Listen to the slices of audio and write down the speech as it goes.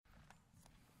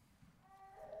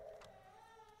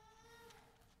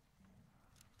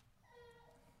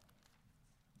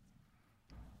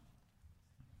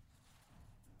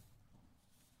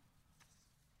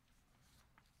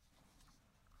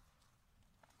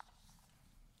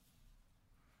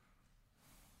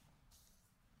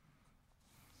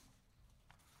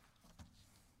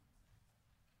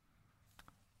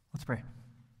pray.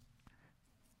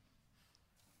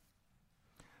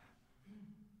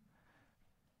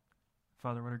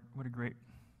 Father, what a great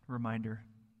reminder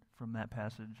from that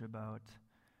passage about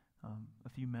a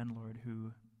few men, Lord,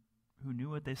 who knew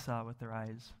what they saw with their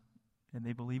eyes, and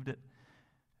they believed it,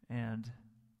 and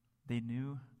they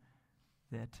knew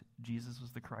that Jesus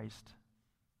was the Christ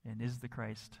and is the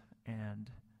Christ, and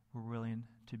were willing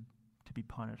to be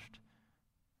punished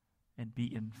and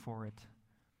beaten for it.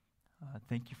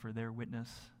 Thank you for their witness,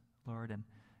 Lord,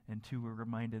 and too, we're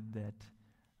reminded that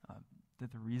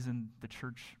the reason the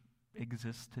church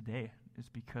exists today is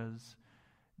because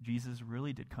Jesus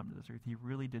really did come to this earth. He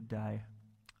really did die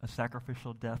a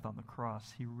sacrificial death on the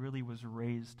cross. He really was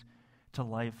raised to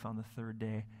life on the third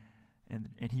day,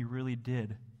 and he really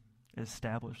did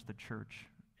establish the church.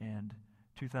 And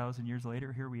 2,000 years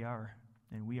later, here we are,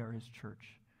 and we are his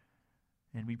church.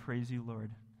 And we praise you,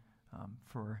 Lord,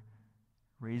 for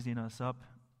raising us up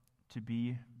to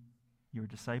be your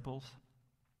disciples.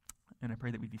 And I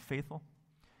pray that we be faithful.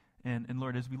 And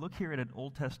Lord, as we look here at an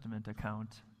Old Testament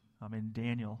account in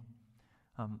Daniel,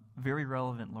 very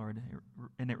relevant, Lord,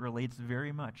 and it relates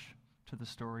very much to the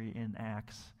story in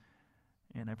Acts.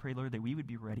 And I pray, Lord, that we would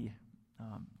be ready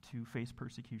to face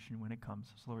persecution when it comes.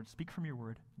 So, Lord, speak from your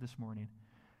word this morning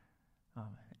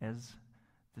as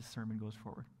this sermon goes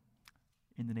forward.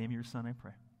 In the name of your Son, I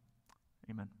pray.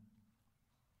 Amen.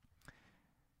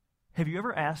 Have you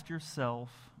ever asked yourself,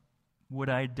 would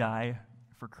I die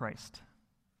for Christ?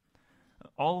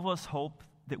 All of us hope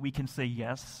that we can say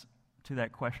yes to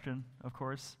that question, of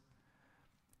course.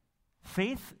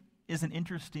 Faith is an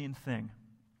interesting thing.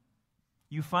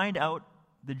 You find out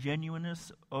the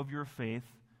genuineness of your faith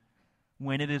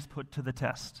when it is put to the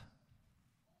test.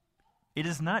 It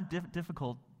is not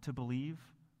difficult to believe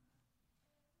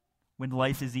when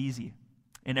life is easy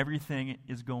and everything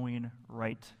is going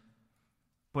right.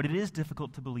 But it is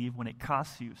difficult to believe when it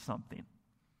costs you something.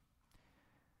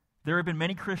 There have been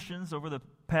many Christians over the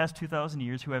past 2,000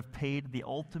 years who have paid the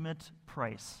ultimate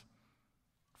price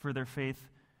for their faith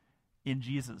in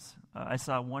Jesus. I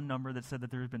saw one number that said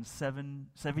that there have been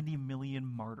 70 million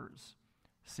martyrs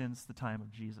since the time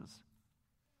of Jesus.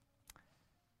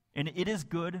 And it is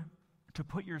good to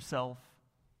put yourself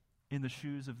in the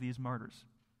shoes of these martyrs.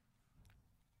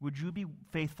 Would you be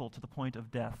faithful to the point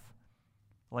of death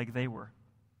like they were?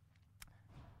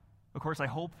 Of course, I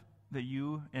hope that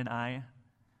you and I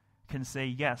can say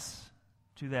yes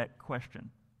to that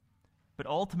question. But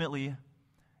ultimately,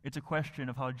 it's a question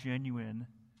of how genuine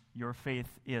your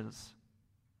faith is.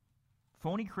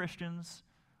 Phony Christians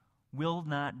will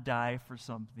not die for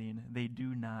something they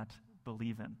do not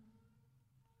believe in.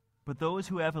 But those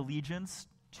who have allegiance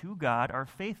to God are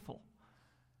faithful,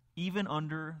 even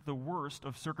under the worst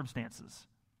of circumstances.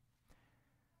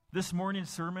 This morning's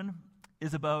sermon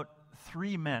is about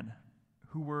 3 men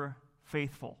who were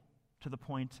faithful to the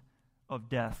point of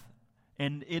death.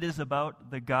 And it is about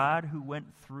the God who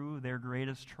went through their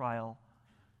greatest trial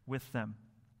with them.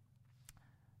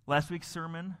 Last week's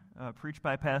sermon, preached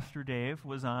by Pastor Dave,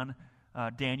 was on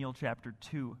Daniel chapter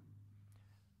 2.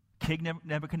 King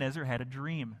Nebuchadnezzar had a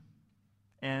dream,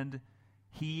 and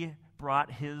he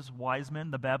brought his wise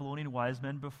men, the Babylonian wise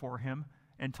men, before him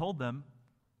and told them,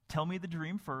 tell me the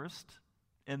dream first,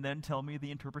 and then tell me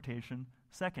the interpretation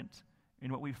second.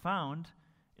 And what we found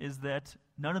is that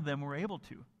none of them were able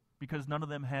to, because none of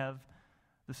them have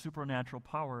the supernatural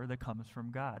power that comes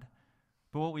from God.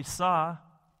 But what we saw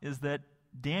is that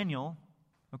Daniel,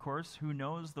 of course, who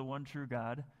knows the one true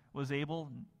God, was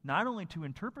able not only to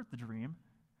interpret the dream,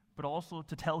 but also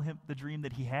to tell him the dream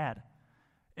that he had.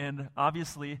 And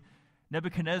obviously,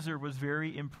 Nebuchadnezzar was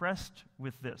very impressed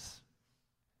with this.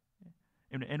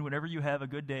 And whenever you have a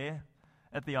good day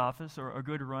at the office or a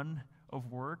good run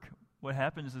of work, what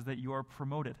happens is that you are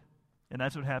promoted. And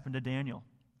that's what happened to Daniel.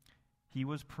 He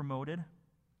was promoted.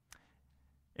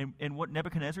 And what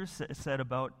Nebuchadnezzar said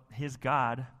about his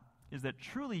God is that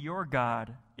truly your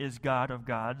God is God of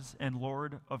gods and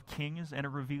Lord of kings and a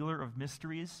revealer of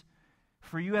mysteries,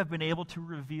 for you have been able to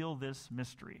reveal this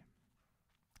mystery.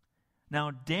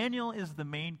 Now, Daniel is the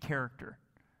main character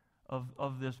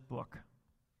of this book.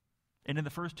 And in the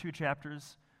first 2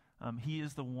 chapters, he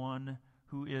is the one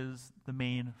who is the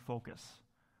main focus.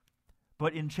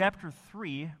 But in chapter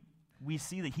 3, we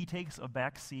see that he takes a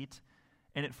back seat,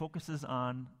 and it focuses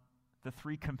on the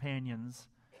 3 companions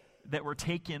that were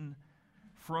taken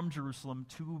from Jerusalem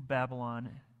to Babylon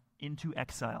into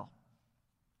exile.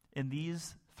 And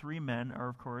these 3 men are,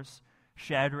 of course,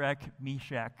 Shadrach,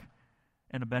 Meshach,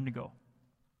 and Abednego.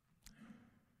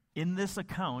 In this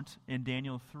account, in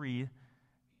Daniel 3,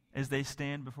 as they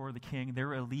stand before the king,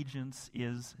 their allegiance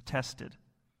is tested.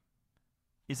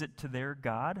 Is it to their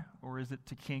God, or is it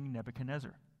to King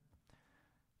Nebuchadnezzar?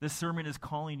 This sermon is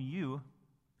calling you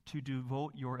to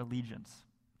devote your allegiance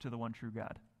to the one true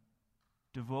God.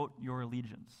 Devote your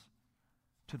allegiance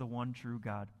to the one true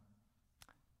God.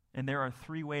 And there are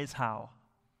three ways how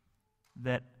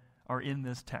that are in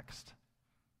this text.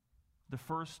 The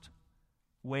first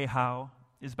way how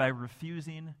is by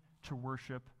refusing to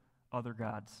worship other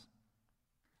gods.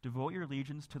 Devote your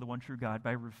allegiance to the one true God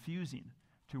by refusing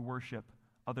to worship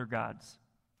other gods.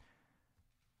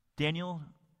 Daniel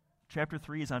chapter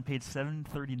 3 is on page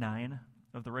 739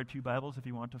 of the Red Pew Bibles if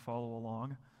you want to follow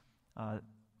along.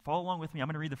 Follow along with me. I'm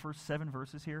going to read the first 7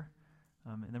 verses here,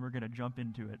 and then we're going to jump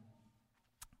into it.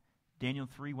 Daniel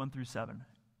 3, 1 through 7.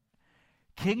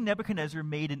 King Nebuchadnezzar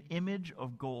made an image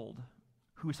of gold,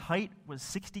 whose height was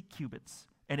 60 cubits,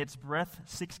 and its breadth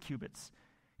 6 cubits.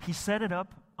 He set it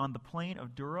up on the plain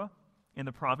of Dura in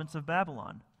the province of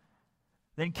Babylon.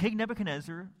 Then King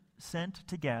Nebuchadnezzar sent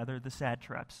to gather the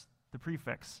satraps, the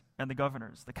prefects, and the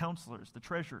governors, the counselors, the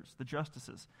treasurers, the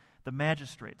justices, the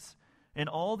magistrates, and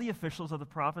all the officials of the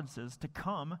provinces to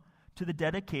come to the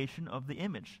dedication of the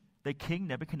image that King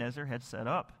Nebuchadnezzar had set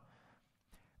up.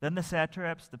 Then the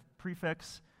satraps, the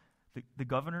prefects, the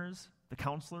governors, the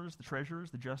counselors, the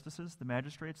treasurers, the justices, the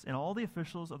magistrates, and all the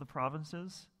officials of the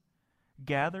provinces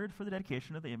gathered for the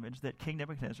dedication of the image that King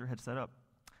Nebuchadnezzar had set up.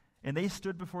 And they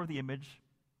stood before the image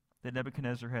that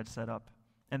Nebuchadnezzar had set up.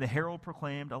 And the herald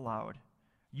proclaimed aloud,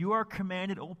 "You are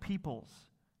commanded, O peoples,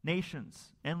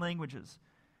 nations, and languages,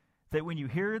 that when you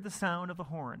hear the sound of the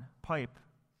horn, pipe,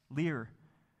 lyre,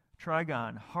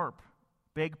 trigon, harp,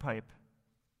 bagpipe,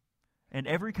 and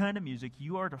every kind of music,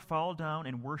 you are to fall down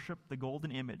and worship the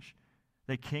golden image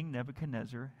that King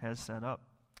Nebuchadnezzar has set up.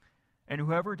 And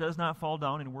whoever does not fall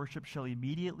down and worship shall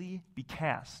immediately be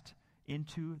cast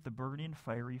into the burning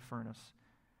fiery furnace.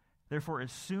 Therefore,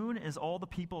 as soon as all the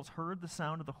peoples heard the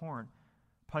sound of the horn,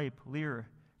 pipe, lyre,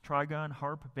 trigon,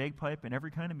 harp, bagpipe, and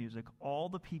every kind of music, all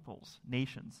the peoples,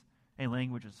 nations, and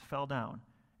languages fell down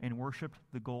and worshipped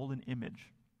the golden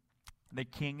image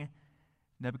that King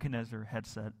Nebuchadnezzar had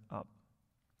set up.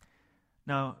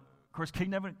 Now, of course, King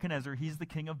Nebuchadnezzar, he's the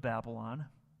king of Babylon.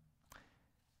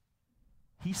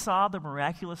 He saw the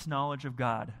miraculous knowledge of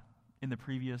God in the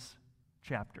previous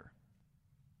chapter.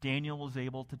 Daniel was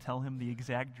able to tell him the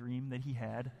exact dream that he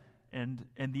had and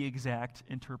the exact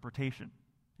interpretation.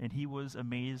 And he was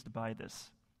amazed by this.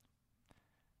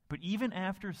 But even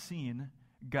after seeing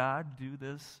God do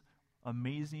this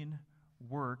amazing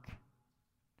work,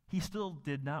 he still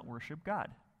did not worship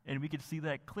God. And we could see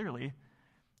that clearly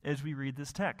as we read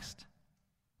this text.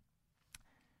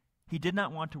 He did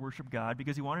not want to worship God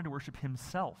because he wanted to worship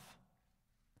himself.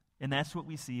 And that's what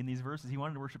we see in these verses. He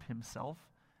wanted to worship himself.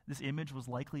 This image was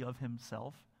likely of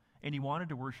himself, and he wanted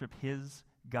to worship his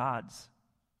gods.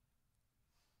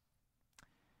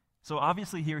 So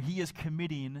obviously here he is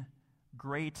committing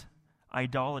great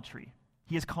idolatry.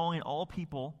 He is calling all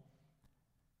people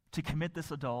to commit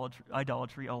this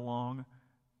idolatry along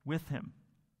with him.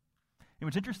 And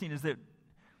what's interesting is that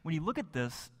when you look at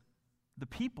this, the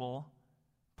people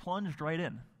plunged right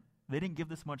in. They didn't give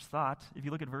this much thought. If you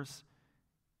look at verse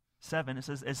 7, it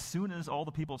says, as soon as all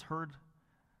the peoples heard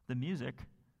the music,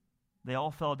 they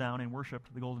all fell down and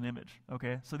worshipped the golden image.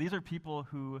 Okay? So these are people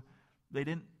who they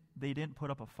didn't put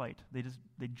up a fight.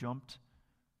 They jumped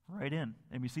right in.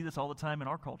 And we see this all the time in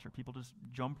our culture. People just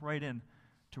jump right in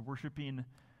to worshiping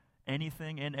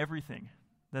anything and everything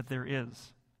that there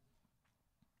is.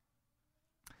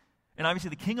 And obviously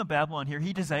the king of Babylon here,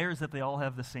 he desires that they all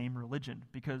have the same religion,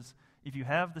 because if you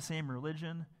have the same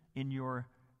religion in your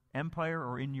empire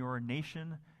or in your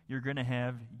nation, you're going to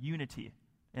have unity.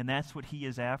 And that's what he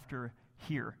is after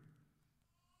here.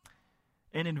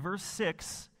 And in verse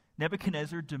 6,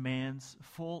 Nebuchadnezzar demands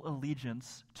full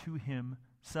allegiance to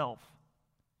himself.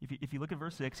 If you look at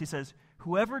verse 6, he says,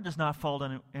 whoever does not fall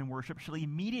down and worship shall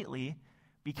immediately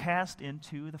be cast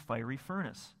into the fiery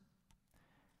furnace.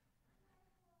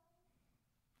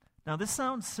 Now, this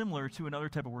sounds similar to another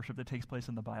type of worship that takes place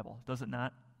in the Bible, does it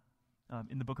not?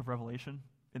 In the book of Revelation,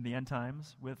 in the end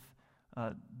times, with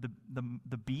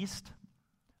the beast.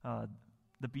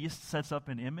 The beast sets up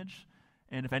an image,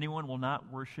 and if anyone will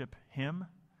not worship him,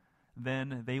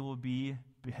 then they will be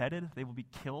beheaded, they will be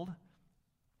killed.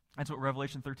 That's what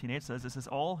Revelation 13:8 says. It says,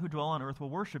 all who dwell on earth will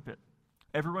worship it.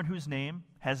 Everyone whose name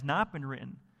has not been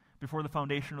written before the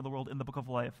foundation of the world in the book of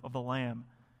life of the Lamb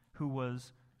who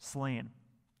was slain.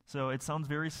 So it sounds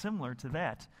very similar to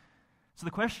that. So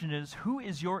the question is, who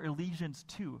is your allegiance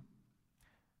to?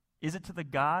 Is it to the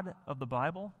God of the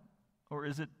Bible, or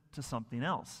is it to something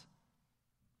else?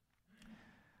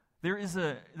 There is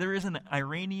an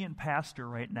Iranian pastor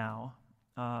right now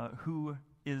who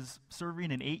is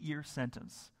serving an 8-year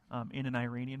sentence in an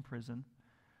Iranian prison.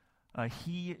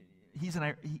 He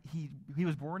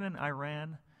was born in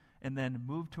Iran and then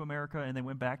moved to America and then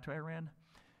went back to Iran.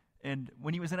 And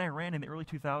when he was in Iran in the early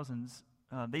 2000s,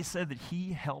 they said that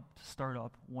he helped start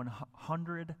up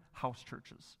 100 house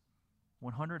churches.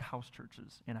 100 house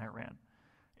churches in Iran.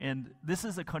 And this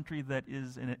is a country that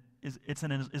it's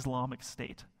an Islamic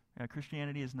state.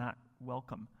 Christianity is not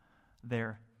welcome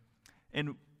there.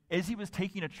 And as he was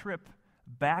taking a trip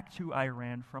back to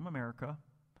Iran from America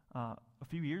a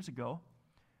few years ago,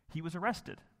 he was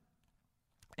arrested.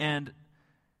 And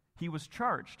he was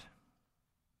charged.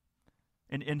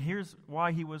 And here's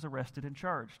why he was arrested and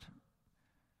charged.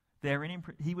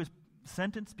 He was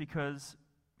sentenced because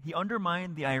he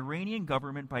undermined the Iranian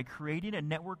government by creating a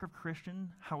network of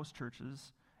Christian house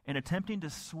churches and attempting to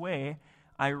sway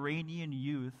Iranian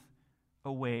youth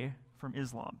away from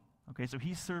Islam. Okay, so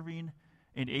he's serving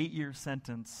an 8-year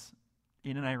sentence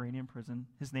in an Iranian prison.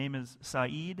 His name is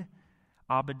Saeed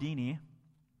Abednego.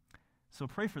 So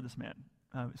pray for this man,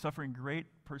 suffering great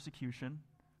persecution,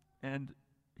 and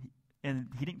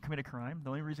he didn't commit a crime. The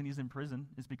only reason he's in prison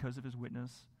is because of his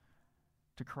witness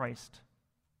to Christ.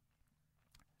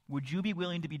 Would you be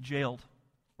willing to be jailed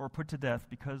or put to death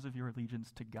because of your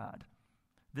allegiance to God?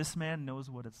 This man knows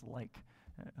what it's like,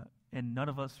 and none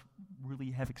of us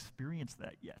really have experienced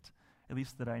that yet, at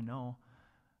least that I know.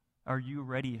 Are you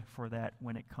ready for that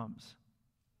when it comes?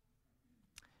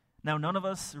 Now, none of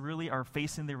us really are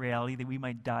facing the reality that we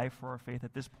might die for our faith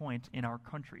at this point in our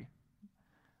country.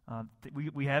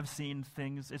 We have seen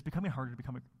things. It's becoming harder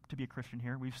to be a Christian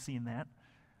here. We've seen that.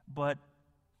 But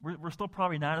we're still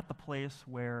probably not at the place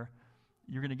where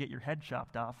you're going to get your head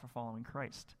chopped off for following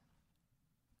Christ.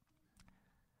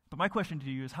 But my question to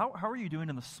you is, how are you doing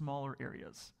in the smaller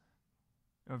areas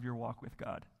of your walk with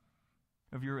God,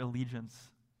 of your allegiance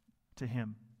to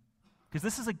Him? Because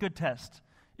this is a good test.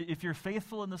 If you're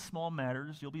faithful in the small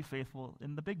matters, you'll be faithful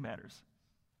in the big matters.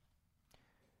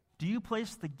 Do you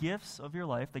place the gifts of your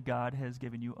life that God has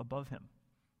given you above Him?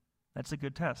 That's a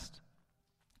good test.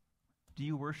 Do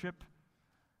you worship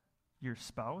your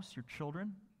spouse, your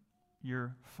children,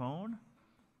 your phone,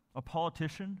 a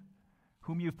politician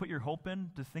whom you've put your hope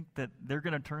in to think that they're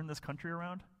going to turn this country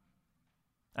around?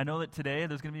 I know that today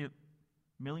there's going to be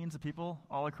millions of people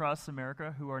all across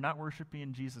America who are not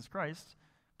worshiping Jesus Christ,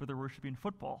 but they're worshiping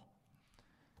football.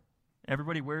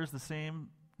 Everybody wears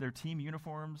their team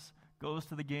uniforms, goes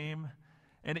to the game,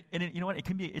 and you know what?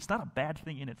 It's not a bad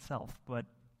thing in itself, but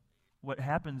what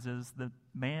happens is the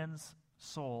man's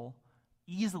soul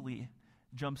easily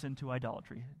jumps into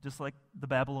idolatry, just like the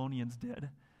Babylonians did,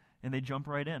 and they jump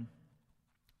right in.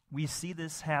 We see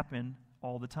this happen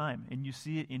all the time, and you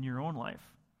see it in your own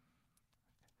life.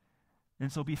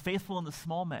 And so be faithful in the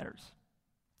small matters.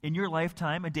 In your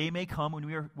lifetime, a day may come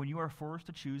when you are forced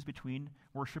to choose between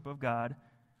worship of God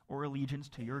or allegiance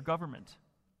to your government.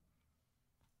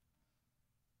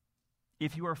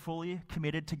 If you are fully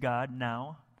committed to God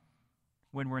now,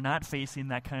 when we're not facing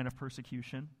that kind of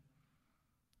persecution,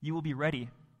 you will be ready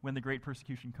when the great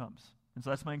persecution comes. And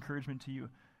so that's my encouragement to you.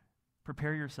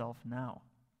 Prepare yourself now.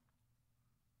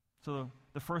 So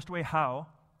the first way how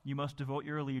you must devote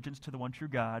your allegiance to the one true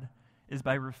God is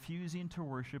by refusing to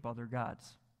worship other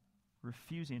gods.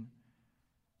 Refusing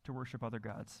to worship other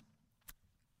gods.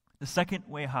 The second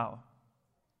way how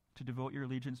to devote your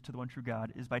allegiance to the one true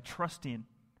God is by trusting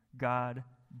God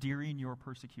during your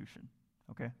persecution.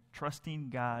 Okay? Trusting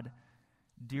God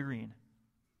during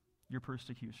your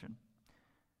persecution.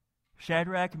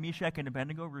 Shadrach, Meshach, and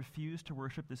Abednego refused to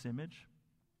worship this image.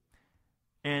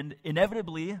 And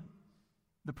inevitably,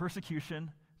 the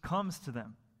persecution comes to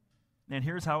them. And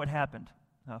here's how it happened.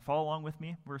 Follow along with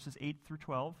me, verses 8 through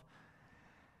 12.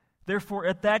 Therefore,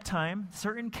 at that time,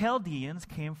 certain Chaldeans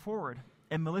came forward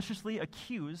and maliciously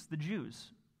accused the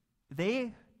Jews.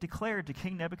 They declared to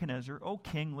King Nebuchadnezzar, O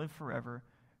king, live forever.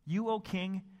 You, O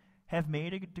king, have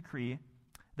made a decree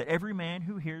that every man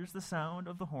who hears the sound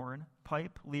of the horn,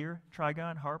 pipe, lyre,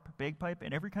 trigon, harp, bagpipe,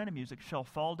 and every kind of music shall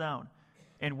fall down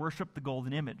and worship the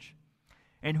golden image.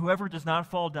 And whoever does not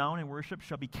fall down and worship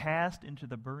shall be cast into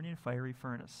the burning fiery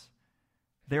furnace.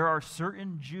 There are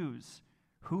certain Jews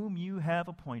whom you have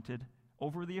appointed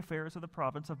over the affairs of the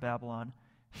province of Babylon,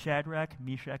 Shadrach,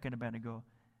 Meshach, and Abednego.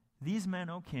 These men,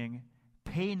 O king,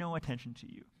 pay no attention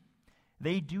to you.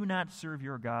 They do not serve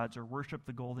your gods or worship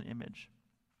the golden image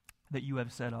that you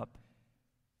have set up.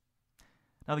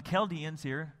 Now the Chaldeans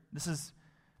here, this is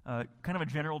kind of a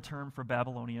general term for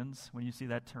Babylonians when you see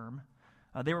that term.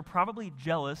 They were probably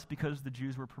jealous because the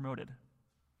Jews were promoted.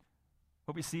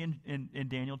 What we see in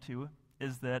Daniel 2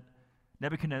 is that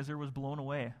Nebuchadnezzar was blown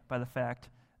away by the fact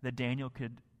that Daniel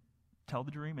could tell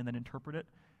the dream and then interpret it.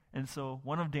 And so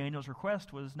one of Daniel's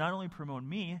requests was not only promote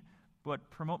me, but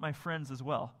promote my friends as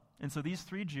well. And so these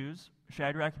 3 Jews,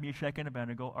 Shadrach, Meshach, and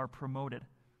Abednego, are promoted,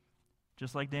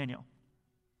 just like Daniel.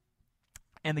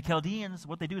 And the Chaldeans,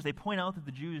 what they do is they point out that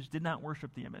the Jews did not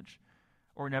worship the image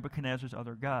or Nebuchadnezzar's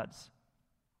other gods.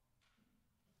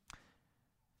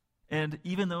 And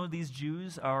even though these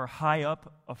Jews are high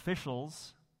up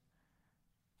officials,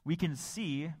 we can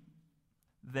see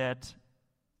that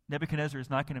Nebuchadnezzar is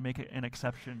not going to make an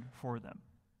exception for them.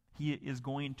 He is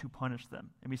going to punish them.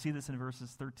 And we see this in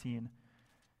verses 13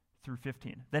 through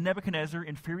 15. Then Nebuchadnezzar,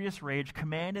 in furious rage,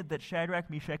 commanded that Shadrach,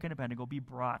 Meshach, and Abednego be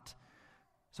brought.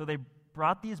 So they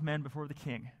brought these men before the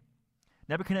king.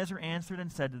 Nebuchadnezzar answered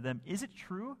and said to them, "Is it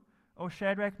true, O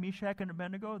Shadrach, Meshach, and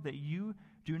Abednego, that you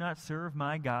do not serve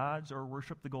my gods or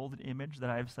worship the golden image that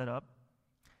I have set up?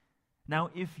 Now,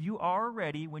 if you are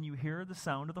ready when you hear the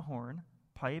sound of the horn,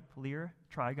 pipe, lyre,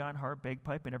 trigon, harp,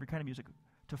 bagpipe, and every kind of music,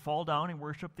 to fall down and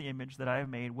worship the image that I have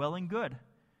made, well and good.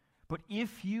 But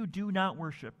if you do not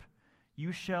worship,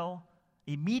 you shall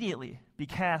immediately be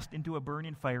cast into a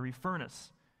burning fiery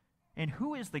furnace. And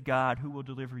who is the God who will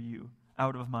deliver you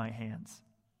out of my hands?"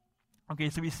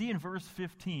 Okay, so we see in verse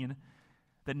 15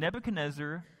 that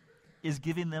Nebuchadnezzar is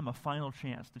giving them a final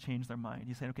chance to change their mind.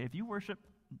 He's saying, okay, if you worship,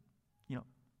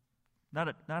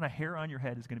 not a hair on your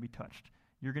head is going to be touched.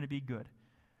 You're going to be good.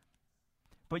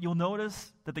 But you'll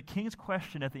notice that the king's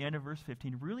question at the end of verse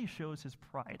 15 really shows his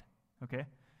pride, okay?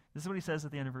 This is what he says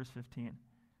at the end of verse 15.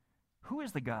 Who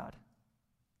is the God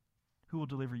who will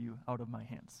deliver you out of my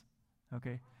hands?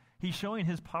 Okay? He's showing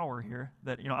his power here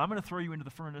that, I'm going to throw you into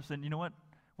the furnace, and you know what?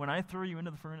 When I throw you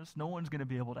into the furnace, no one's going to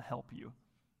be able to help you.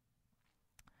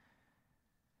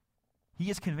 He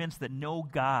is convinced that no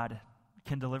God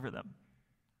can deliver them.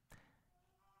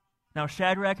 Now,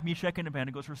 Shadrach, Meshach, and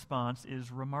Abednego's response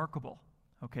is remarkable.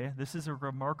 Okay? This is a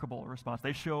remarkable response.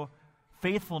 They show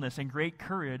faithfulness and great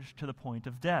courage to the point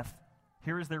of death.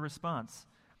 Here is their response.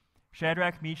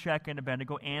 Shadrach, Meshach, and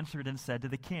Abednego answered and said to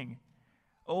the king,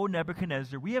 "O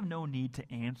Nebuchadnezzar, we have no need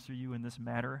to answer you in this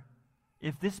matter.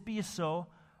 If this be so,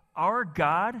 our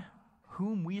God,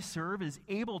 whom we serve, is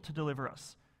able to deliver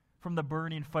us from the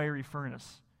burning fiery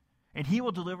furnace, and he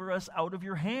will deliver us out of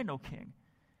your hand, O king.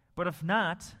 But if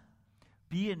not,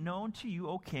 be it known to you,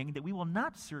 O king, that we will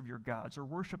not serve your gods or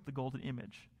worship the golden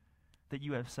image that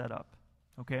you have set up."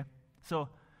 Okay? So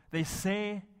they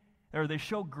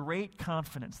show great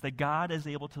confidence that God is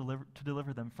able to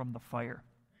deliver them from the fire.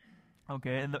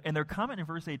 Okay? And their comment in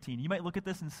verse 18, you might look at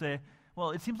this and say,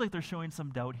 well, it seems like they're showing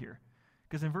some doubt here.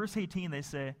 Because in verse 18 they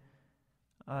say,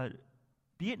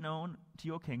 "Be it known to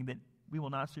you, O king, that we will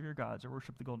not serve your gods or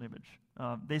worship the golden image."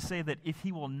 They say that if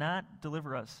he will not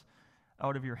deliver us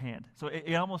out of your hand. So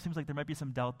it almost seems like there might be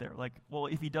some doubt there. Like, well,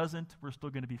 if he doesn't, we're still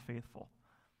going to be faithful.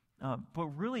 But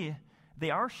really,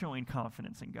 they are showing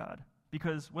confidence in God.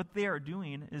 Because what they are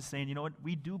doing is saying, you know what,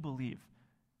 we do believe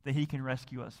that he can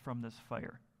rescue us from this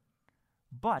fire.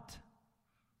 But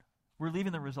we're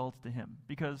leaving the results to him.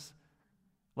 Because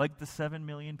like the 7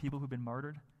 million people who've been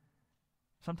martyred,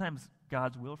 sometimes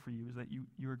God's will for you is that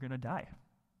you are going to die.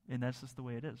 And that's just the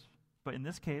way it is. But in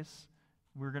this case,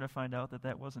 we're going to find out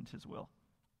that wasn't his will.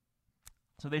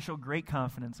 So they show great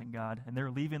confidence in God, and they're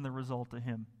leaving the result to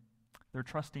him. They're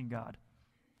trusting God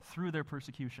through their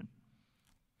persecution.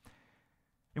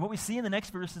 And what we see in the next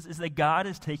verses is that God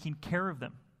is taking care of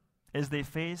them as they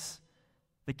face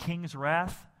the king's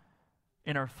wrath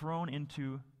and are thrown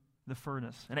into the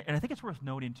furnace. And I think it's worth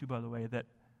noting, too, by the way, that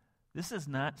this is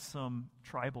not some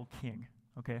tribal king,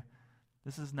 okay?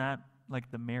 This is not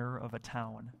like the mayor of a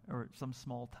town or some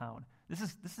small town. This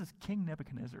is King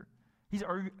Nebuchadnezzar. He's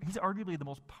arguably the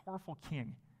most powerful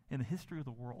king in the history of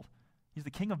the world. He's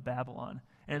the king of Babylon.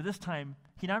 And at this time,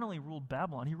 he not only ruled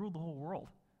Babylon, he ruled the whole world.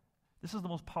 This is the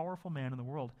most powerful man in the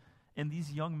world. And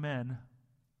these young men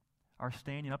are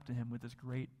standing up to him with this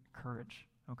great courage,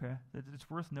 okay? It's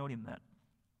worth noting that.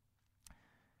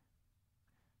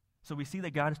 So we see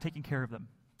that God is taking care of them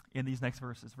in these next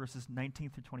verses 19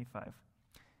 through 25.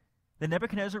 Then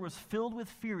Nebuchadnezzar was filled with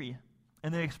fury,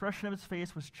 and the expression of his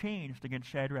face was changed against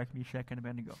Shadrach, Meshach, and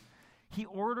Abednego. He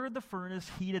ordered the furnace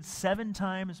heated 7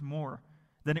 times more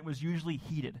than it was usually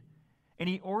heated. And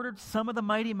he ordered some of the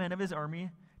mighty men of his army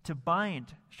to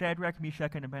bind Shadrach,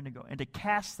 Meshach, and Abednego, and to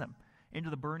cast them into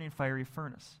the burning fiery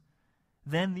furnace.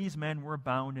 Then these men were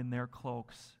bound in their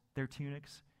cloaks, their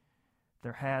tunics,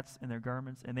 their hats, and their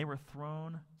garments, and they were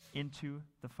thrown into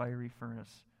the fiery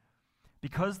furnace.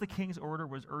 Because the king's order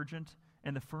was urgent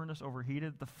and the furnace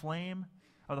overheated, the flame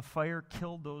how the fire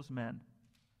killed those men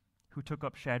who took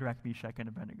up Shadrach, Meshach, and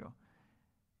Abednego.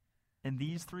 And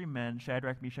these three men,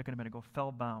 Shadrach, Meshach, and Abednego,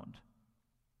 fell bound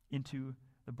into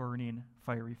the burning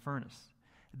fiery furnace.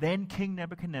 Then King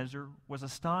Nebuchadnezzar was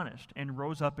astonished and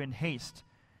rose up in haste.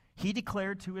 He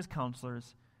declared to his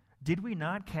counselors, "Did we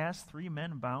not cast 3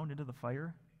 men bound into the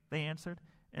fire?" They answered,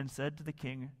 and said to the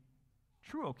king,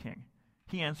 "True, O king."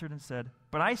 He answered and said,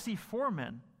 "But I see 4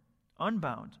 men,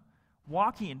 unbound,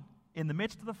 walking in the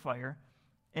midst of the fire,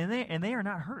 and they are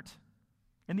not hurt.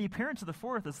 And the appearance of the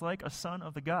 4th is like a son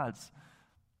of the gods."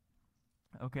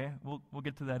 Okay, we'll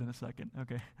get to that in a second.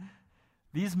 Okay.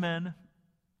 These men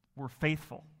were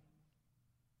faithful,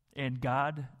 and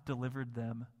God delivered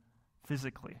them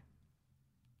physically.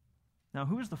 Now,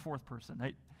 who is the 4th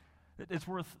person? It's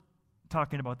worth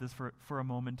talking about this for a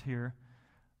moment here.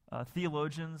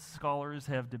 Theologians, scholars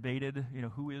have debated,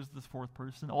 who is this 4th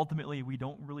person. Ultimately, we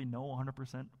don't really know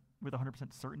 100% with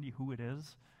 100% certainty who it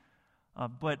is.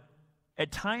 But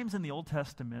at times in the Old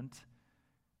Testament,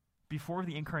 before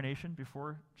the incarnation,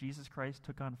 before Jesus Christ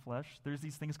took on flesh, there's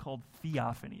these things called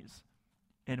theophanies.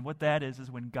 And what that is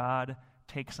when God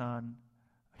takes on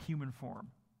human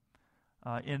form.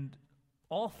 And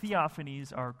all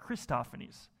theophanies are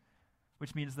Christophanies,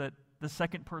 which means that the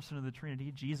second person of the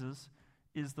Trinity, Jesus,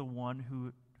 is the one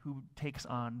who takes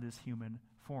on this human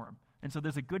form. And so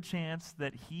there's a good chance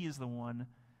that he is the one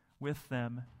with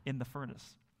them in the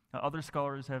furnace. Now, other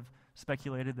scholars have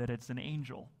speculated that it's an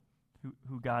angel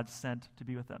who God sent to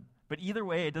be with them. But either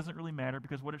way, it doesn't really matter,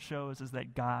 because what it shows is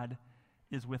that God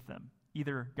is with them.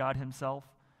 Either God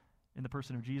himself in the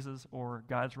person of Jesus, or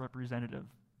God's representative,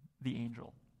 the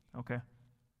angel. Okay?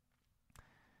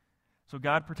 So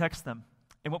God protects them.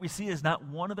 And what we see is not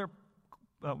one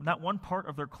part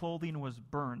of their clothing was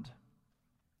burned.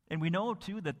 And we know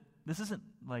too that this isn't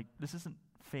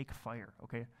fake fire,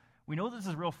 okay? We know this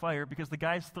is real fire because the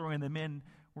guys throwing them in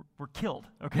were killed,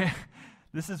 okay?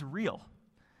 This is real.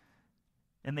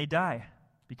 And they die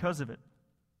because of it.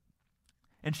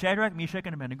 And Shadrach, Meshach,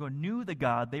 and Abednego knew the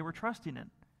God they were trusting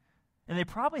in. And they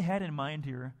probably had in mind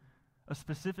here a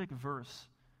specific verse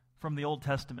from the Old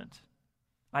Testament.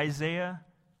 Isaiah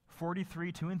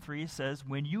 43, 2 and 3 says,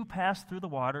 "When you pass through the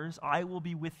waters, I will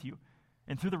be with you.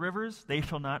 And through the rivers, they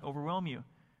shall not overwhelm you.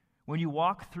 When you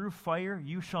walk through fire,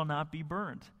 you shall not be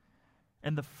burned,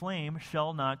 and the flame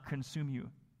shall not consume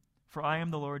you. For I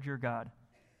am the Lord your God,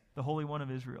 the Holy One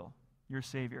of Israel, your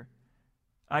Savior.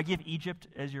 I give Egypt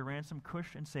as your ransom,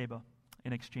 Cush and Seba,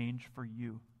 in exchange for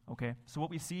you." Okay, so what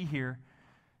we see here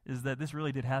is that this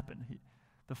really did happen.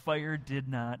 The fire did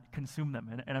not consume them,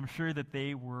 and I'm sure that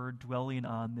they were dwelling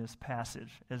on this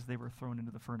passage as they were thrown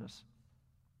into the furnace.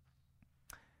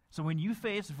 So when you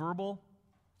face verbal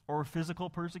or physical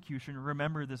persecution,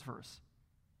 remember this verse,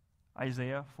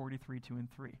 Isaiah 43, 2 and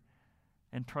 3,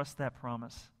 and trust that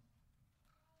promise.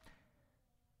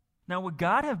 Now, would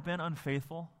God have been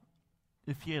unfaithful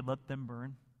if he had let them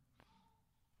burn?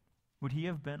 Would he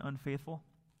have been unfaithful?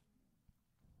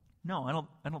 No,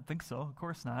 I don't think so. Of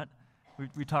course not.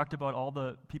 We talked about all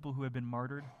the people who have been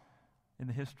martyred in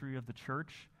the history of the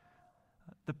church.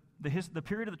 The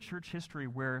period of the church history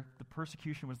where the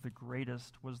persecution was the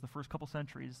greatest was the first couple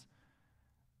centuries,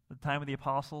 the time of the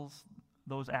apostles,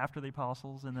 those after the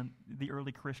apostles, and then the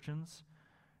early Christians.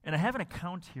 And I have an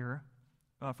account here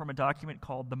from a document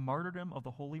called The Martyrdom of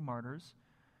the Holy Martyrs.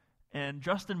 And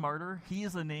Justin Martyr, he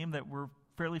is a name that we're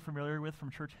fairly familiar with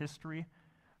from church history.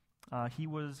 He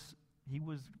was,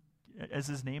 as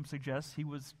his name suggests, he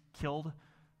was killed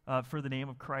for the name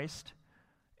of Christ.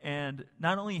 And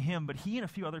not only him, but he and a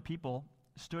few other people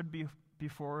stood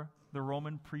before the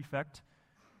Roman prefect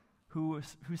who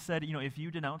said, if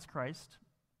you denounce Christ,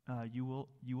 you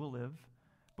will live.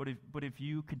 But if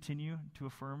you continue to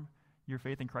affirm your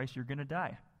faith in Christ, you're going to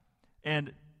die.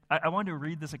 And I wanted to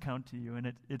read this account to you,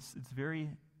 and it's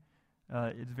very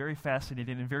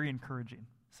fascinating and very encouraging.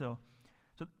 So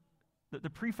the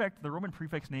prefect, the Roman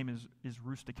prefect's name is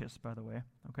Rusticus, by the way.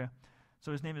 Okay,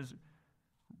 so his name is.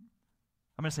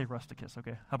 I'm going to say Rusticus.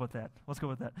 Okay, how about that? Let's go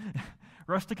with that.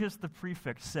 Rusticus, the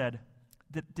prefect, said,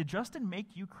 "Did Justin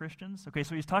make you Christians?" Okay,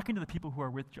 so he's talking to the people who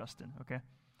are with Justin. Okay,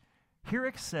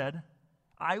 Hieric said,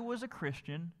 "I was a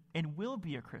Christian and will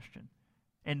be a Christian."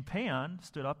 And Paeon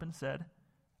stood up and said,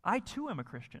 "I too am a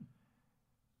Christian."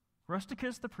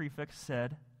 Rusticus the prefect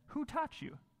said, "Who taught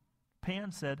you?"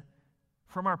 Paeon said,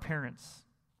 "From our parents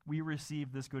we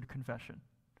received this good confession."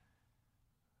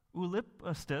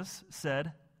 Eulipistus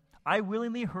said, "I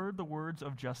willingly heard the words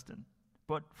of Justin,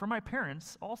 but from my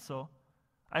parents also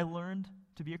I learned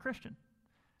to be a Christian."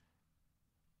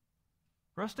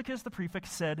 Rusticus the prefect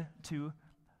said to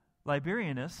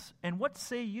Liberianus, and what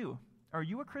say you? Are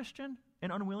you a Christian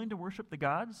and unwilling to worship the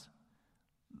gods?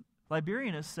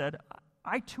 Liberianus said,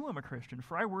 I too am a Christian,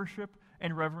 for I worship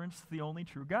and reverence the only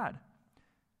true God.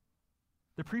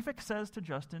 The prefect says to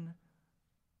Justin,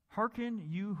 hearken,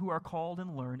 you who are called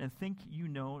and learn, and think you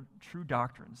know true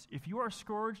doctrines. If you are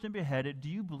scourged and beheaded, do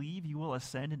you believe you will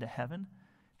ascend into heaven?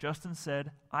 Justin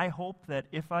said, I hope that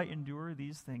if I endure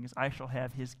these things, I shall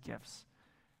have his gifts.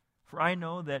 For I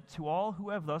know that to all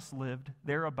who have thus lived,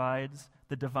 there abides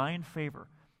the divine favor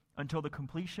until the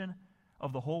completion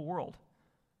of the whole world.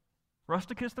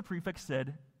 Rusticus the prefect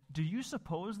said, do you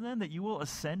suppose then that you will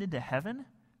ascend into heaven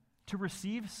to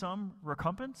receive some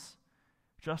recompense?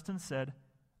 Justin said,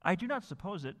 I do not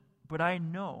suppose it, but I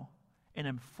know and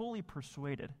am fully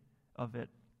persuaded of it.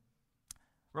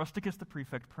 Rusticus the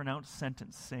prefect pronounced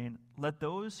sentence, saying, let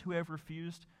those who have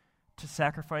refused to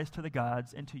sacrifice to the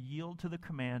gods and to yield to the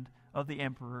command of the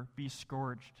emperor be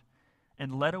scourged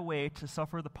and led away to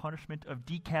suffer the punishment of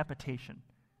decapitation,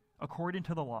 according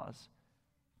to the laws.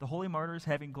 The holy martyrs,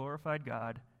 having glorified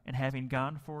God and having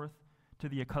gone forth to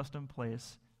the accustomed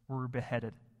place, were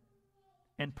beheaded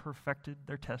and perfected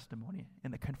their testimony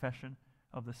in the confession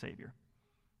of the Savior.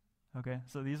 Okay,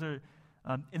 so these are,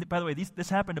 and by the way, this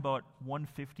happened about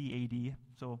 150 AD,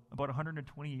 so about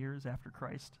 120 years after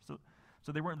Christ.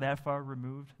 So they weren't that far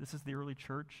removed. This is the early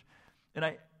church.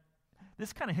 And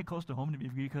this kind of hit close to home to me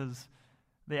because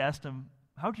they asked him,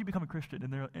 how did you become a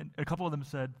Christian? And a couple of them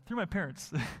said, through my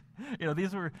parents.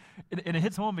 These were, and it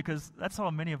hits home because that's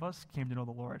how many of us came to know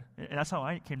the Lord. And that's how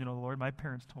I came to know the Lord. My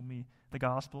parents told me the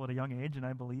gospel at a young age, and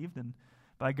I believed. And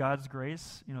by God's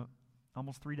grace,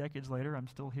 almost 3 decades later, I'm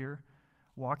still here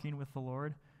walking with the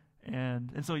Lord.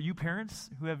 And so you parents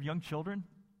who have young children,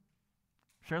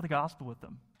 share the gospel with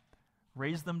them.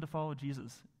 Raise them to follow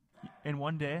Jesus. And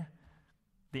one day,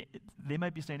 they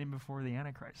might be standing before the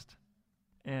Antichrist.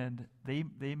 And they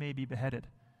may be beheaded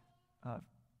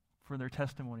for their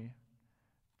testimony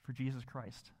for Jesus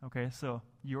Christ. Okay, so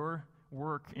your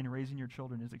work in raising your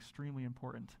children is extremely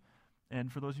important.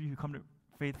 And for those of you who come to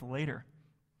faith later,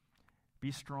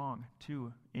 be strong,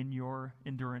 too, in your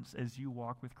endurance as you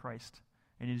walk with Christ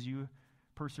and as you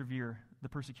persevere the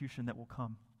persecution that will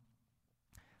come.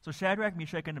 So Shadrach,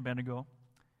 Meshach, and Abednego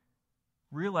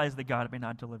realized that God may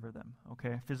not deliver them,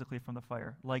 physically from the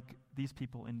fire, like these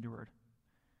people endured.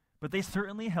 But they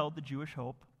certainly held the Jewish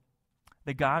hope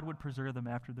that God would preserve them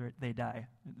after they die.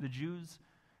 The Jews,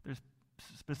 there's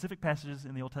specific passages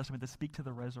in the Old Testament that speak to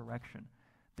the resurrection.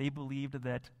 They believed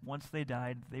that once they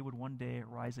died, they would one day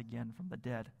rise again from the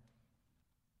dead.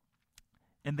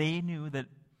 And they knew that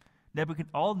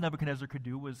all Nebuchadnezzar could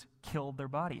do was kill their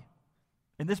body.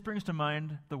 And this brings to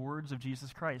mind the words of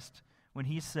Jesus Christ when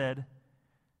he said,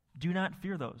 do not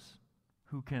fear those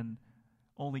who can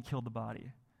only kill the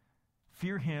body.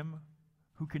 Fear him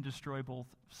who can destroy both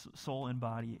soul and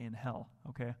body in hell,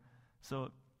 So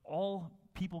all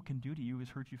people can do to you is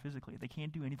hurt you physically. They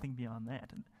can't do anything beyond that.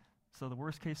 And so the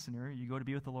worst case scenario, you go to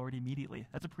be with the Lord immediately.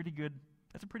 That's a pretty good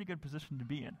position to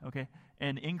be in,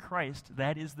 And in Christ,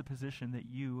 that is the position that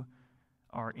you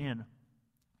are in.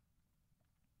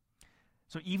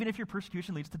 So even if your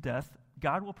persecution leads to death,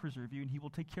 God will preserve you and he will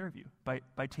take care of you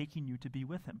by taking you to be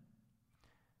with him.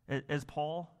 As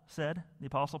Paul said, the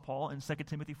Apostle Paul in 2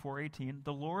 Timothy 4:18,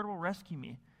 the Lord will rescue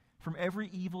me from every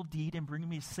evil deed and bring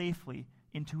me safely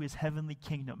into his heavenly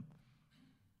kingdom.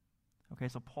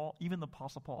 So Paul, even the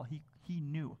Apostle Paul, he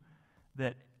knew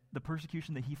that the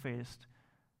persecution that he faced,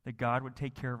 that God would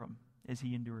take care of him as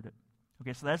he endured it.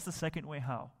 So that's the second way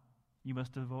how you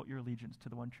must devote your allegiance to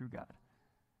the one true God,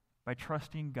 by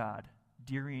trusting God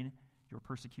during your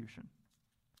persecution.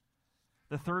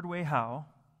 The third way how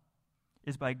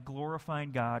is by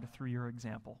glorifying God through your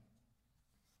example.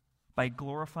 By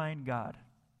glorifying God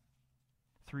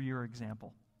through your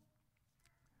example.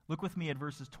 Look with me at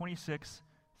verses 26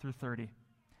 through 30.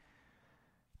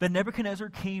 Then Nebuchadnezzar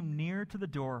came near to the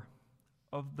door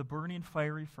of the burning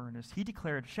fiery furnace. He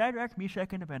declared, Shadrach,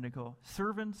 Meshach, and Abednego,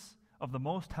 servants of the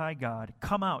Most High God,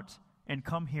 come out and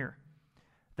come here.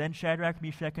 Then Shadrach,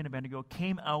 Meshach, and Abednego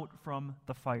came out from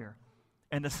the fire.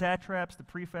 And the satraps, the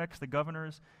prefects, the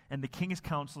governors, and the king's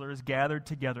counselors gathered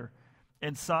together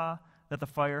and saw that the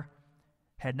fire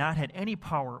had not had any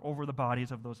power over the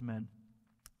bodies of those men.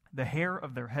 The hair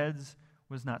of their heads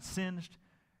was not singed,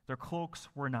 their cloaks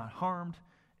were not harmed,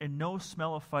 and no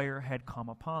smell of fire had come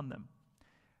upon them.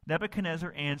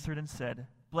 Nebuchadnezzar answered and said,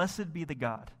 Blessed be the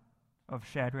God of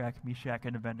Shadrach, Meshach,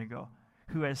 and Abednego,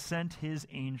 who has sent his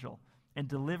angel and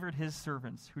delivered his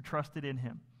servants who trusted in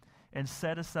him, and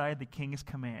set aside the king's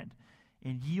command,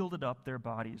 and yielded up their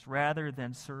bodies rather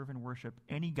than serve and worship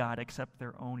any god except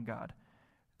their own God.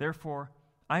 Therefore,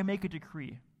 I make a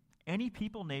decree: any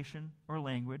people, nation, or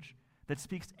language that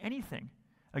speaks anything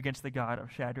against the God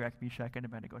of Shadrach, Meshach, and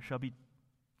Abednego shall be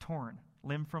torn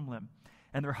limb from limb,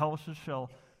 and their houses shall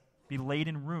be laid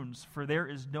in ruins, for there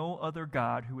is no other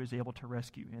God who is able to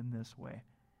rescue in this way.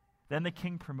 Then the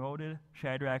king promoted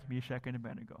Shadrach, Meshach, and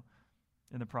Abednego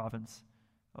in the province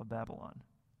of Babylon.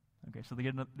 Okay, so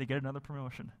they get another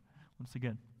promotion once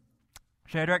again.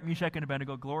 Shadrach, Meshach, and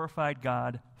Abednego glorified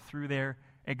God through their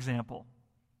example.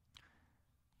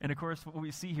 And of course, what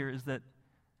we see here is that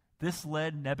this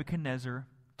led Nebuchadnezzar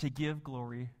to give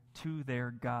glory to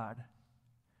their God.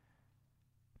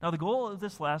 Now, the goal of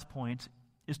this last point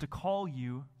is to call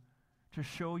you to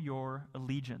show your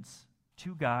allegiance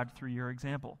to God through your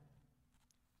example.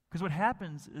 Because what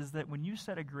happens is that when you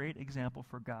set a great example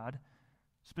for God,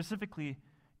 specifically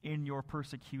in your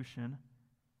persecution,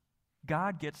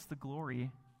 God gets the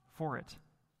glory for it.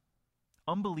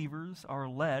 Unbelievers are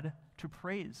led to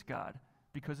praise God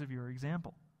because of your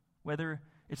example, whether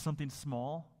it's something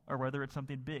small or whether it's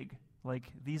something big, like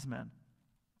these men.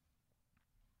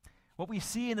 What we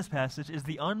see in this passage is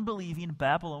the unbelieving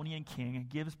Babylonian king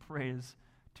gives praise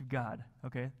to God,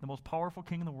 okay? The most powerful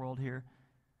king in the world here.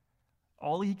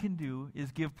 All he can do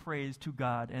is give praise to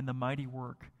God and the mighty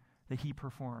work that he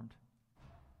performed.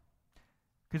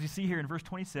 Because you see here in verse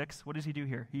 26, what does he do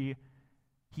here?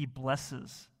 He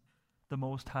blesses the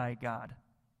Most High God.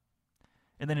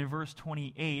 And then in verse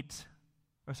 28,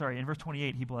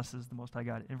 he blesses the Most High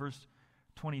God. In verse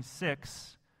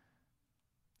 26,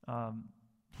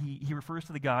 he refers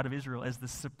to the God of Israel as the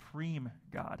supreme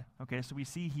God. Okay, so we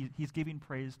see he's giving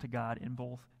praise to God in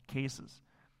both cases.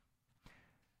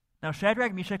 Now,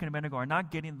 Shadrach, Meshach, and Abednego are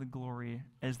not getting the glory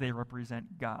as they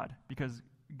represent God, because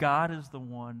God is the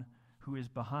one who is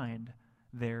behind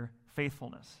their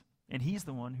faithfulness. And he's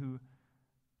the one who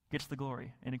gets the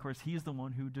glory. And of course, he's the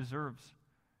one who deserves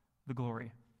the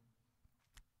glory.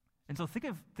 And so think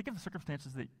of the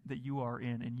circumstances that you are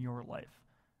in your life.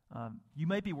 You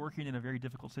might be working in a very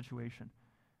difficult situation,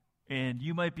 and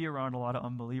you might be around a lot of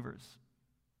unbelievers.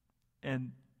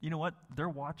 And you know what? They're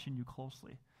watching you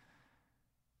closely.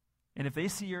 And if they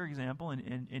see your example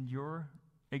and your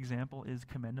example is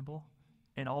commendable,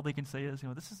 and all they can say is,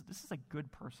 this is a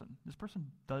good person. This person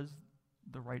does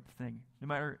the right thing, no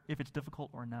matter if it's difficult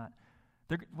or not.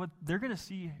 They're going to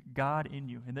see God in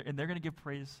you, and they're going to give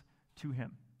praise to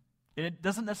him. And it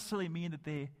doesn't necessarily mean that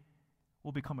they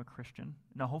will become a Christian.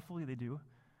 Now, hopefully they do.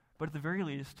 But at the very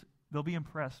least, they'll be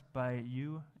impressed by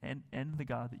you and the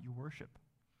God that you worship.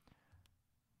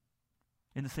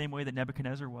 In the same way that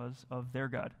Nebuchadnezzar was of their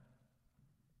God.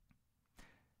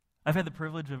 I've had the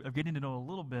privilege of getting to know a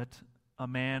little bit a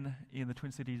man in the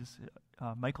Twin Cities,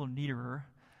 Michael Niederer.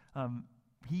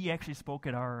 He actually spoke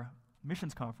at our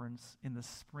missions conference in the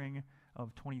spring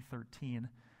of 2013.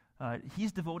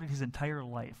 He's devoted his entire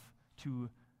life to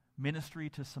ministry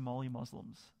to Somali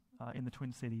Muslims in the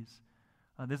Twin Cities.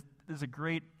 It's a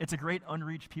great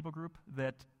unreached people group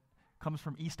that comes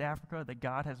from East Africa that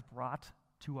God has brought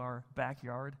to our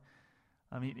backyard.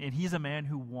 And he's a man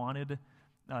who wanted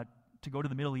to go to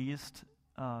the Middle East,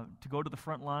 to go to the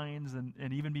front lines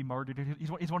and even be martyred.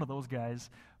 He's one of those guys.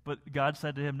 But God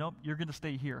said to him, nope, you're going to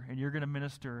stay here, and you're going to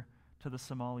minister to the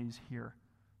Somalis here.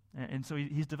 And so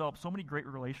he's developed so many great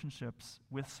relationships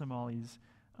with Somalis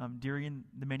during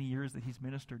the many years that he's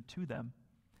ministered to them.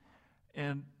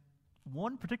 And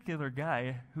one particular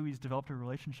guy who he's developed a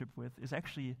relationship with is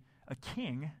actually a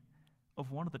king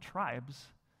of one of the tribes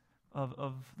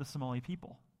of the Somali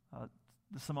people.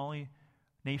 The Somali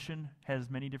nation has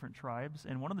many different tribes,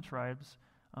 and one of the tribes,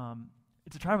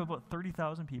 it's a tribe of about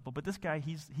 30,000 people, but this guy,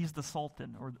 he's the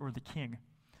sultan, or the king.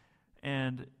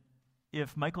 And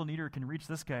if Michael Niederer can reach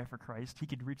this guy for Christ, he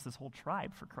could reach this whole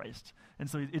tribe for Christ. And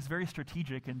so it's very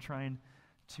strategic in trying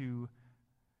to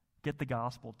get the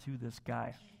gospel to this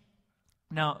guy.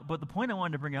 Now, but the point I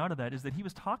wanted to bring out of that is that he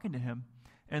was talking to him,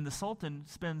 and the sultan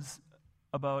spends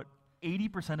about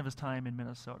 80% of his time in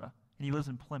Minnesota, and he lives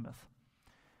in Plymouth.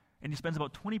 And he spends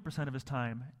about 20% of his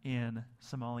time in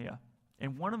Somalia.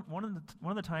 And one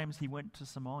of the times he went to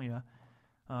Somalia,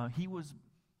 he was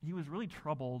really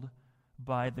troubled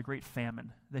by the great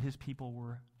famine that his people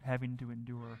were having to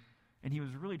endure. And he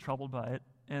was really troubled by it.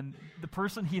 And the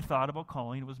person he thought about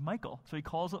calling was Michael. So he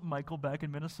calls up Michael back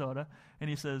in Minnesota, and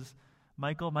he says,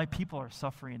 Michael, my people are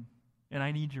suffering, and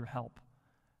I need your help.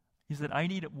 He said, I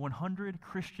need 100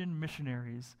 Christian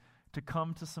missionaries to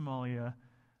come to Somalia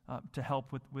to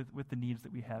help with the needs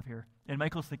that we have here. And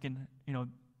Michael's thinking,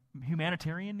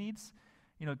 humanitarian needs?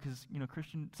 because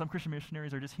some Christian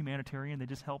missionaries are just humanitarian. They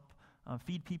just help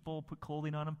feed people, put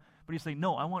clothing on them. But he's saying,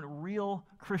 no, I want real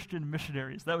Christian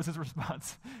missionaries. That was his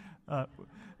response.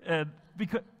 And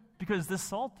because this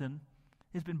Sultan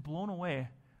has been blown away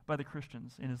by the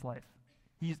Christians in his life.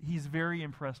 He's very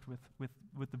impressed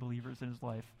with the believers in his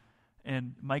life.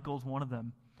 And Michael's one of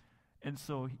them. And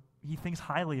so he thinks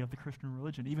highly of the Christian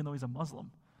religion, even though he's a Muslim.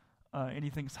 And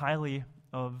he thinks highly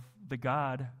of the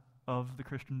God of the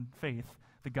Christian faith,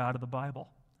 the God of the Bible.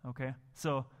 Okay?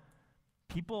 So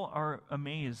people are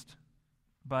amazed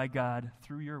by God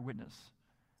through your witness,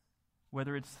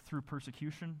 whether it's through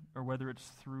persecution or whether it's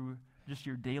through just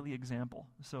your daily example.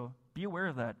 So be aware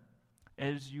of that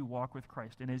as you walk with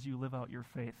Christ and as you live out your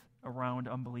faith around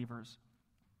unbelievers.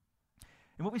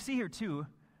 And what we see here, too,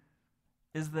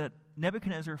 is that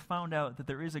Nebuchadnezzar found out that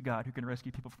there is a God who can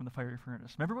rescue people from the fiery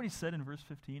furnace. Remember what he said in verse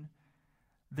 15?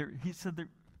 He said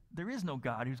there is no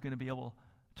God who's going to be able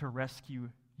to rescue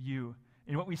you.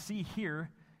 And what we see here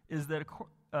is that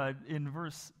in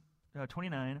verse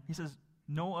 29, he says,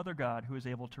 no other God who is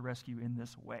able to rescue in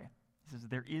this way. He says,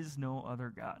 there is no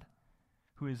other God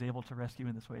who is able to rescue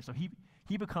in this way. So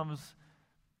he becomes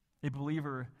a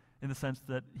believer in the sense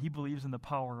that he believes in the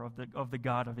power of the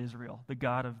God of Israel, the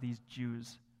God of these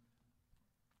Jews.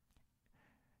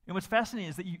 And what's fascinating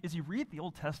is that as you read the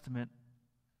Old Testament,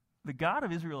 the God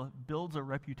of Israel builds a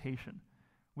reputation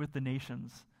with the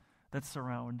nations that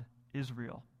surround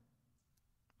Israel.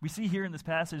 We see here in this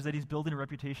passage that he's building a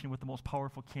reputation with the most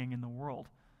powerful king in the world.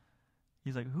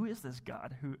 He's like, who is this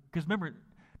God? Because remember,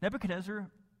 Nebuchadnezzar,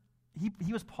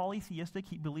 he was polytheistic.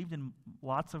 He believed in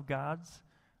lots of gods.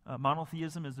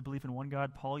 Monotheism is the belief in one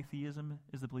God. Polytheism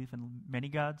is the belief in many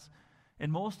gods.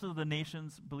 And most of the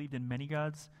nations believed in many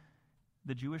gods.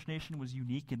 The Jewish nation was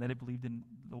unique in that it believed in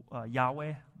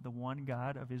Yahweh, the one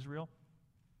God of Israel.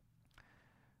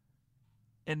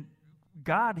 And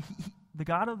God, the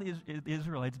God of the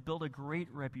Israelites, built a great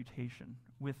reputation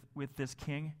with this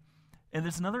king. And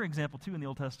there's another example, too, in the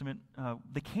Old Testament,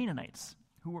 the Canaanites,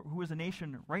 who was a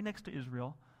nation right next to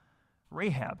Israel,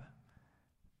 Rahab.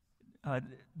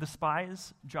 The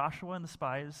spies, Joshua and the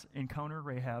spies, encounter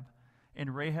Rahab,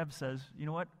 and Rahab says, you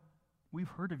know what? We've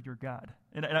heard of your God.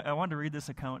 And I wanted to read this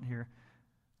account here.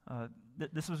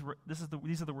 These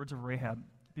are the words of Rahab.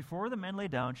 Before the men lay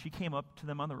down, she came up to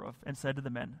them on the roof and said to the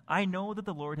men, I know that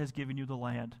the Lord has given you the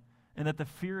land, and that the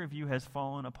fear of you has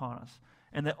fallen upon us,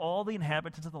 and that all the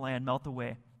inhabitants of the land melt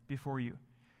away before you.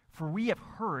 For we have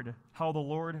heard how the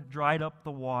Lord dried up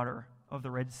the water of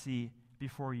the Red Sea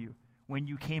before you when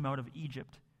you came out of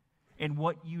Egypt, and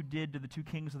what you did to the two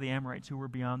kings of the Amorites who were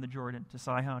beyond the Jordan, to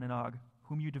Sihon and Og,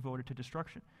 whom you devoted to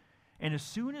destruction. And as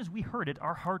soon as we heard it,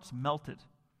 our hearts melted,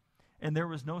 and there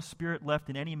was no spirit left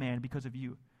in any man because of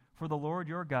you. For the Lord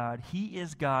your God, he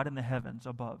is God in the heavens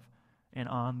above and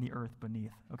on the earth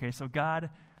beneath. Okay, so God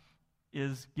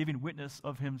is giving witness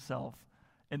of himself.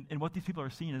 And what these people are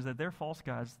seeing is that they're false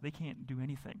gods. They can't do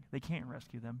anything. They can't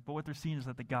rescue them. But what they're seeing is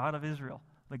that the God of Israel,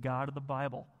 the God of the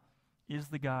Bible, is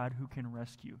the God who can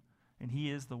rescue. And he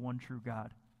is the one true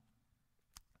God.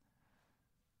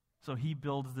 So he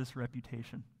builds this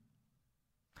reputation.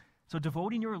 So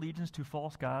devoting your allegiance to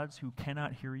false gods who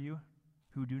cannot hear you,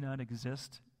 who do not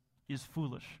exist, is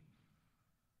foolish.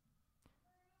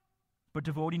 But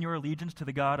devoting your allegiance to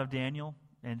the God of Daniel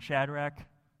and Shadrach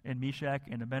and Meshach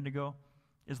and Abednego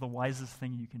is the wisest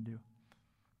thing you can do.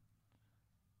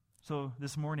 So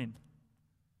this morning,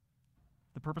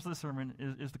 the purpose of the sermon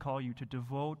is to call you to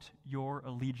devote your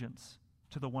allegiance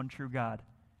to the one true God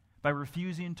by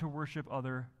refusing to worship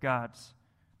other gods,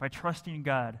 by trusting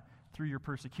God through your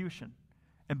persecution,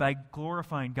 and by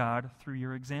glorifying God through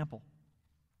your example.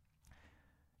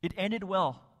 It ended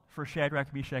well for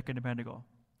Shadrach, Meshach, and Abednego.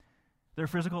 Their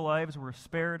physical lives were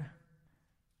spared,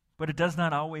 but it does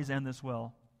not always end this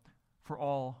well for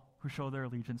all who show their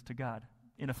allegiance to God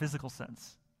in a physical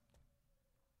sense.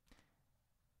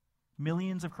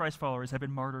 Millions of Christ followers have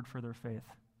been martyred for their faith.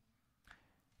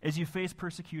 As you face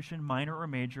persecution, minor or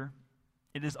major,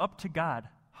 it is up to God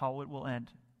how it will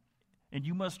end. And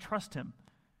you must trust him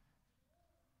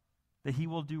that he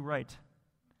will do right.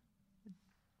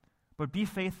 But be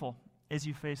faithful as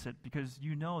you face it, because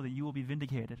you know that you will be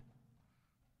vindicated.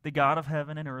 The God of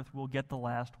heaven and earth will get the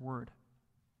last word.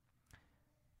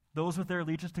 Those with their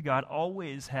allegiance to God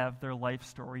always have their life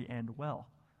story end well,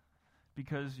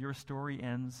 because your story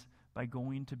ends by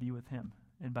going to be with him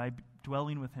and by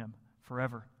dwelling with him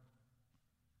forever.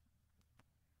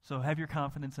 So have your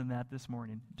confidence in that this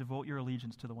morning. Devote your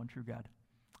allegiance to the one true God.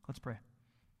 Let's pray.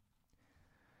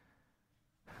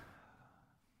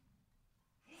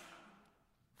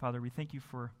 Father, we thank you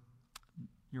for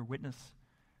your witness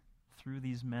through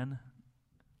these men,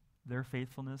 their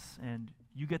faithfulness, and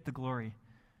you get the glory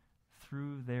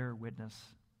through their witness.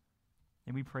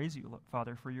 And we praise you,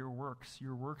 Father, for your works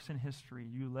in history.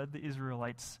 You led the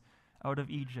Israelites out of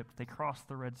Egypt. They crossed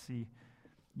the Red Sea.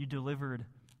 You delivered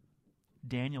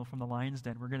Daniel from the lion's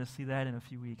den. We're going to see that in a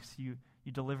few weeks. You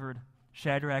delivered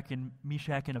Shadrach and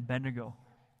Meshach and Abednego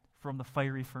from the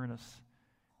fiery furnace.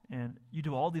 And you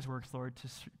do all these works, Lord,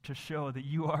 to show that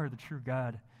you are the true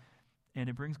God. And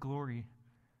it brings glory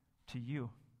to you.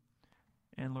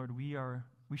 And Lord,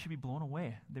 we should be blown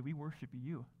away that we worship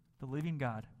you, the living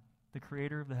God, the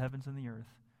creator of the heavens and the earth.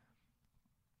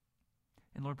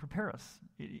 And Lord, prepare us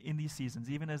in these seasons,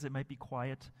 even as it might be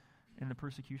quiet and the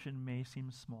persecution may seem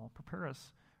small. Prepare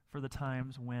us for the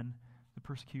times when the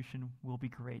persecution will be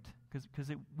great.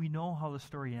 Because we know how the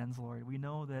story ends, Lord. We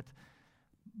know that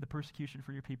the persecution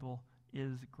for your people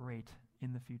is great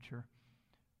in the future.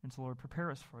 And so, Lord,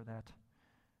 prepare us for that.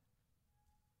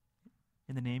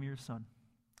 In the name of your Son,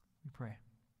 we pray.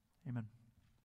 Amen.